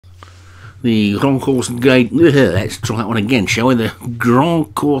The Grand Course Day, let's try that one again, shall we? The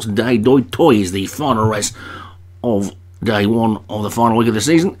Grand Course Day d'Oitoy is the final race of day one of the final week of the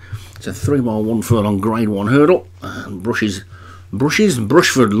season. It's a 3 mile 1 furlong grade 1 hurdle, and Brushford,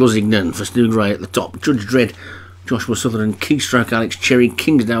 Lusignan for Stu Gray at the top, Judge Dredd, Joshua Sutherland, Keystroke, Alex Cherry,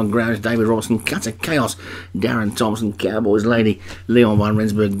 Kingsdale Grounds, David Robertson, Cat Chaos, Darren Thompson, Cowboys Lady, Leon Van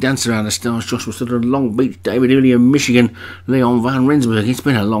Rensburg, Dance Around the Stars, Joshua Sutherland, Long Beach, David Illiam, Michigan, Leon Van Rensburg. It's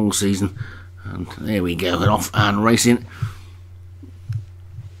been a long season, and there we go, off and racing.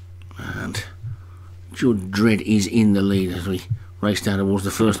 And Judge Dredd is in the lead as we race down towards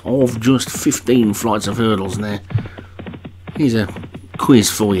the first of just 15 flights of hurdles now. Here's a quiz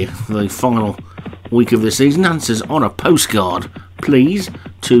for you for the final week of the season. Answers on a postcard, please,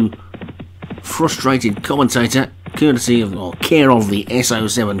 to frustrated commentator, courtesy of or care of the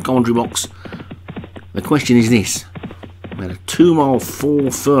SO7 commentary box. The question is this: we had a 2 mile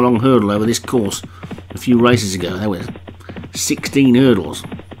 4 furlong hurdle over this course a few races ago. There were 16 hurdles.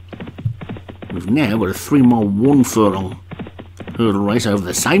 We've now got a 3 mile 1 furlong hurdle race over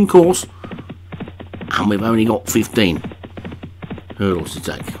the same course, and we've only got 15 hurdles to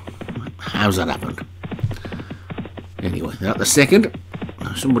take. How's that happened? Anyway, they're at the second.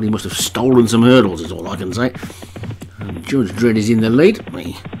 Somebody must have stolen some hurdles, is all I can say. And Judge Dredd is in the lead.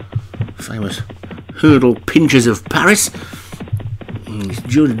 The famous hurdle pinchers of Paris. It's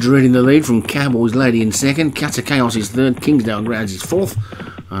Judge Dredd in the lead from Cowboys Lady in second. Cat Chaos is third. Kingsdale Grounds is fourth.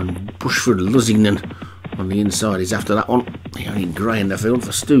 And Bushford Lusignan on the inside is after that one. The only grey in the field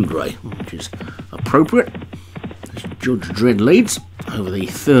for Stu Gray, which is appropriate. Judge Dredd leads over the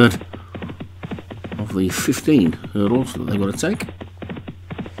third of the 15 hurdles that they've got to take.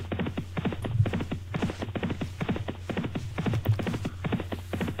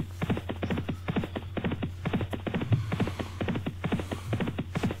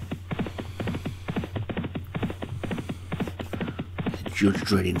 Judge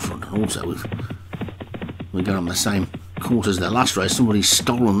Dredd in front, and also we're going on the same course as the last race. Somebody's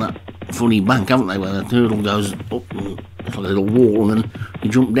stolen that funny bank, haven't they, where the hurdle goes up and it's like a little wall and then you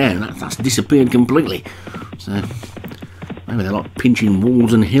jump down. That's disappeared completely. So maybe they're like pinching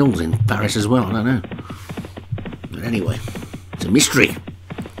walls and hills in Paris as well, I don't know. But anyway, it's a mystery.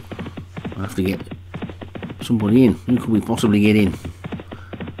 I'll have to get somebody in. Who could we possibly get in?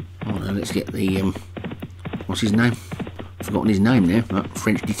 Oh no, let's get the what's his name? I've forgotten his name now. That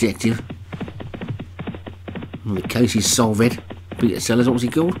French detective. Well, the case is solved. Peter Sellers, what was he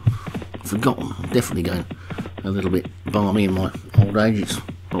called? I've forgotten. I'm definitely going a little bit balmy in my old age. It's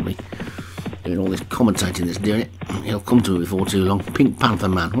probably doing all this commentating that's doing it. He'll come to it before too long. Pink Panther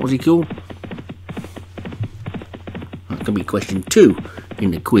Man, what was he called? That could be question 2 in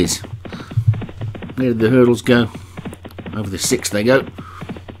the quiz. Where did the hurdles go? Over the 6th they go.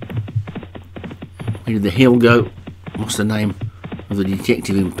 Where did the hill go? What's the name of the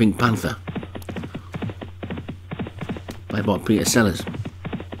detective in Pink Panther? Played by Peter Sellers.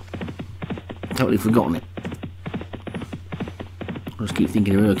 Totally forgotten it. I just keep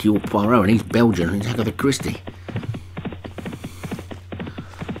thinking of Hercule Poirot, and he's Belgian, and he's Agatha Christie.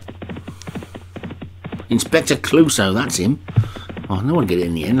 Inspector Clouseau, that's him. Oh, no one get it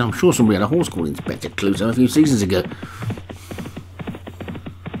in the end. I'm sure somebody had a horse called Inspector Clouseau a few seasons ago.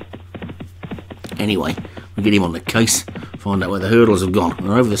 Anyway, we get him on the case, find out where the hurdles have gone.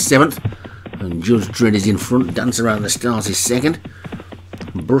 We're over the 7th, and Judge Dredd is in front. Dance Around the Stars is second.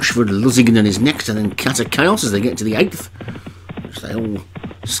 Brushford Lusignan is next, and then Cat Chaos as they get to the 8th, which they all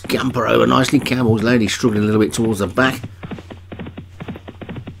scamper over nicely. Cowboys Lady struggling a little bit towards the back.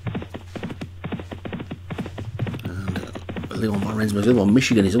 And Leon Van Rensburg's other one,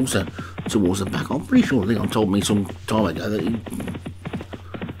 Michigan, is also towards the back. I'm pretty sure Leon told me some time ago that he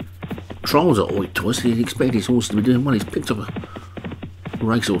trials at Oitoy, so he'd expect his horse to be doing well. He's picked up a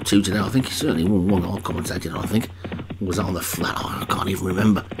race or 2 today, I think. He certainly won one. I commentated, I think. Or was that on the flat? Oh, I can't even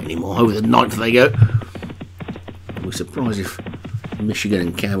remember anymore. Over the 9th they go. I'd be surprised if Michigan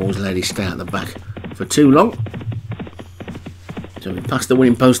and Cowboys Lady stay at the back for too long. So we passed the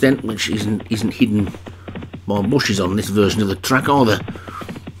winning post then, which isn't hidden by bushes on this version of the track either.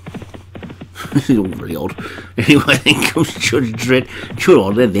 This is all very odd. Anyway, then comes Judge Dredd.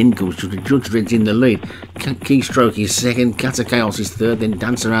 Then comes Judge Dredd's in the lead. Keystroke is second. Cat Chaos is third. Then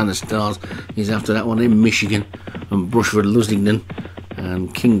Dance Around the Stars is after that one. Then Michigan and Brushford Lusignan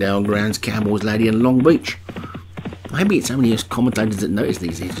and Kingsdale Grounds, Cowboys Lady and Long Beach. Maybe it's only us commentators that notice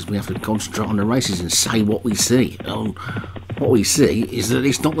these things because we have to concentrate on the races and say what we see. What we see is that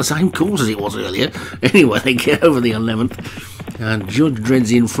it's not the same course as it was earlier. Anyway, they get over the 11th. And Judge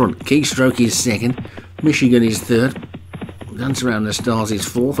Dredd's in front. Keystroke is second. Michigan is third. Dance Around the Stars is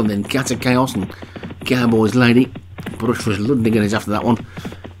fourth, and then Cat of Chaos and Cowboys Lady. Brushford's Ludnigan is after that one.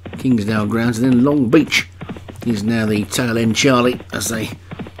 Kingsdale Grounds, and then Long Beach is now the tail end Charlie as they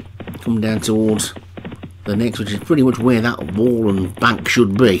come down towards the next, which is pretty much where that wall and bank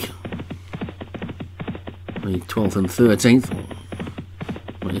should be. The 12th and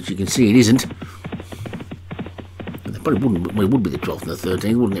 13th. Well, as you can see, it isn't. It probably wouldn't. Well, it would be the 12th and the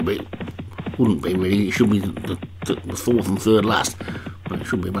 13th, wouldn't it? But it wouldn't be really. It should be the 4th and 3rd last. But it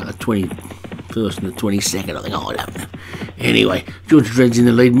should be about the 21st and the 22nd, I think. Oh, I don't know. Anyway, Judge Dredd's in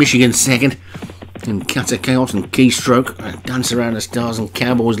the lead. Michigan second. And Cat of Chaos and Keystroke, and Dance Around the Stars and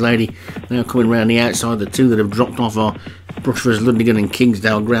Cowboys Lady now coming round the outside. The two that have dropped off are Brushford's Ludnigan and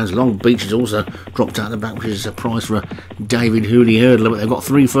Kingsdale Grounds. Long Beach has also dropped out the back, which is a surprise for a David Hooley hurdler, but they've got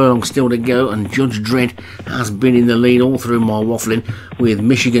 3 furlongs still to go, and Judge Dredd has been in the lead all through my waffling, with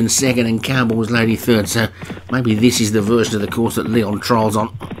Michigan second and Cowboys Lady third. So maybe this is the version of the course that Leon trials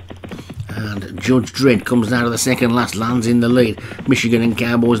on. And Judge Dredd comes out of the second last, lands in the lead. Michigan and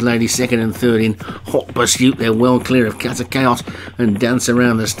Cowboys Lady second and third in hot pursuit. They're well clear of Cat of Chaos and Dance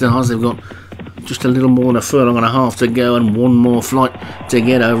Around the Stars. They've got just a little more than a furlong and a half to go and one more flight to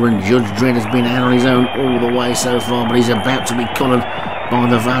get over, and Judge Dredd has been out on his own all the way so far, but he's about to be collared by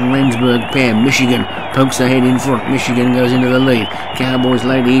the Van Rensburg pair. Michigan pokes ahead in front. Michigan goes into the lead. Cowboys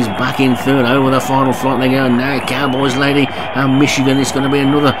Lady is back in third. Over the final flight they go now. Cowboys Lady and Michigan. It's going to be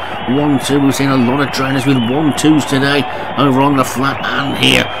another 1-2. We've seen a lot of trainers with 1-2s today over on the flat and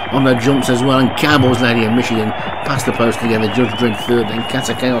here on the jumps as well. And Cowboys Lady and Michigan pass the post together. Judge Dredd third. Then Cat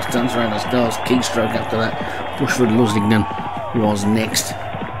of Chaos, Dance Around the Stars, Keystroke after that. Bushford Lustignan was next.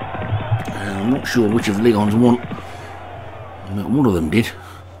 I'm not sure which of Leon's won. One of them did.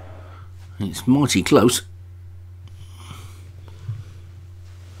 It's mighty close.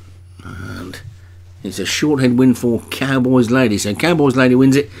 And it's a short head win for Cowboys Lady. So Cowboys Lady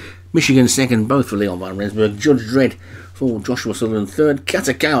wins it. Michigan second, both for Leon Van Rensburg. Judge Dredd for Joshua Sutherland third. Cat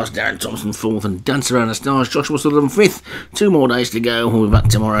of Chaos, Darren Thompson fourth. And Dance Around the Stars, Joshua Sutherland fifth. 2 more days to go. We'll be back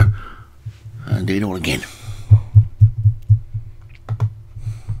tomorrow and do it all again.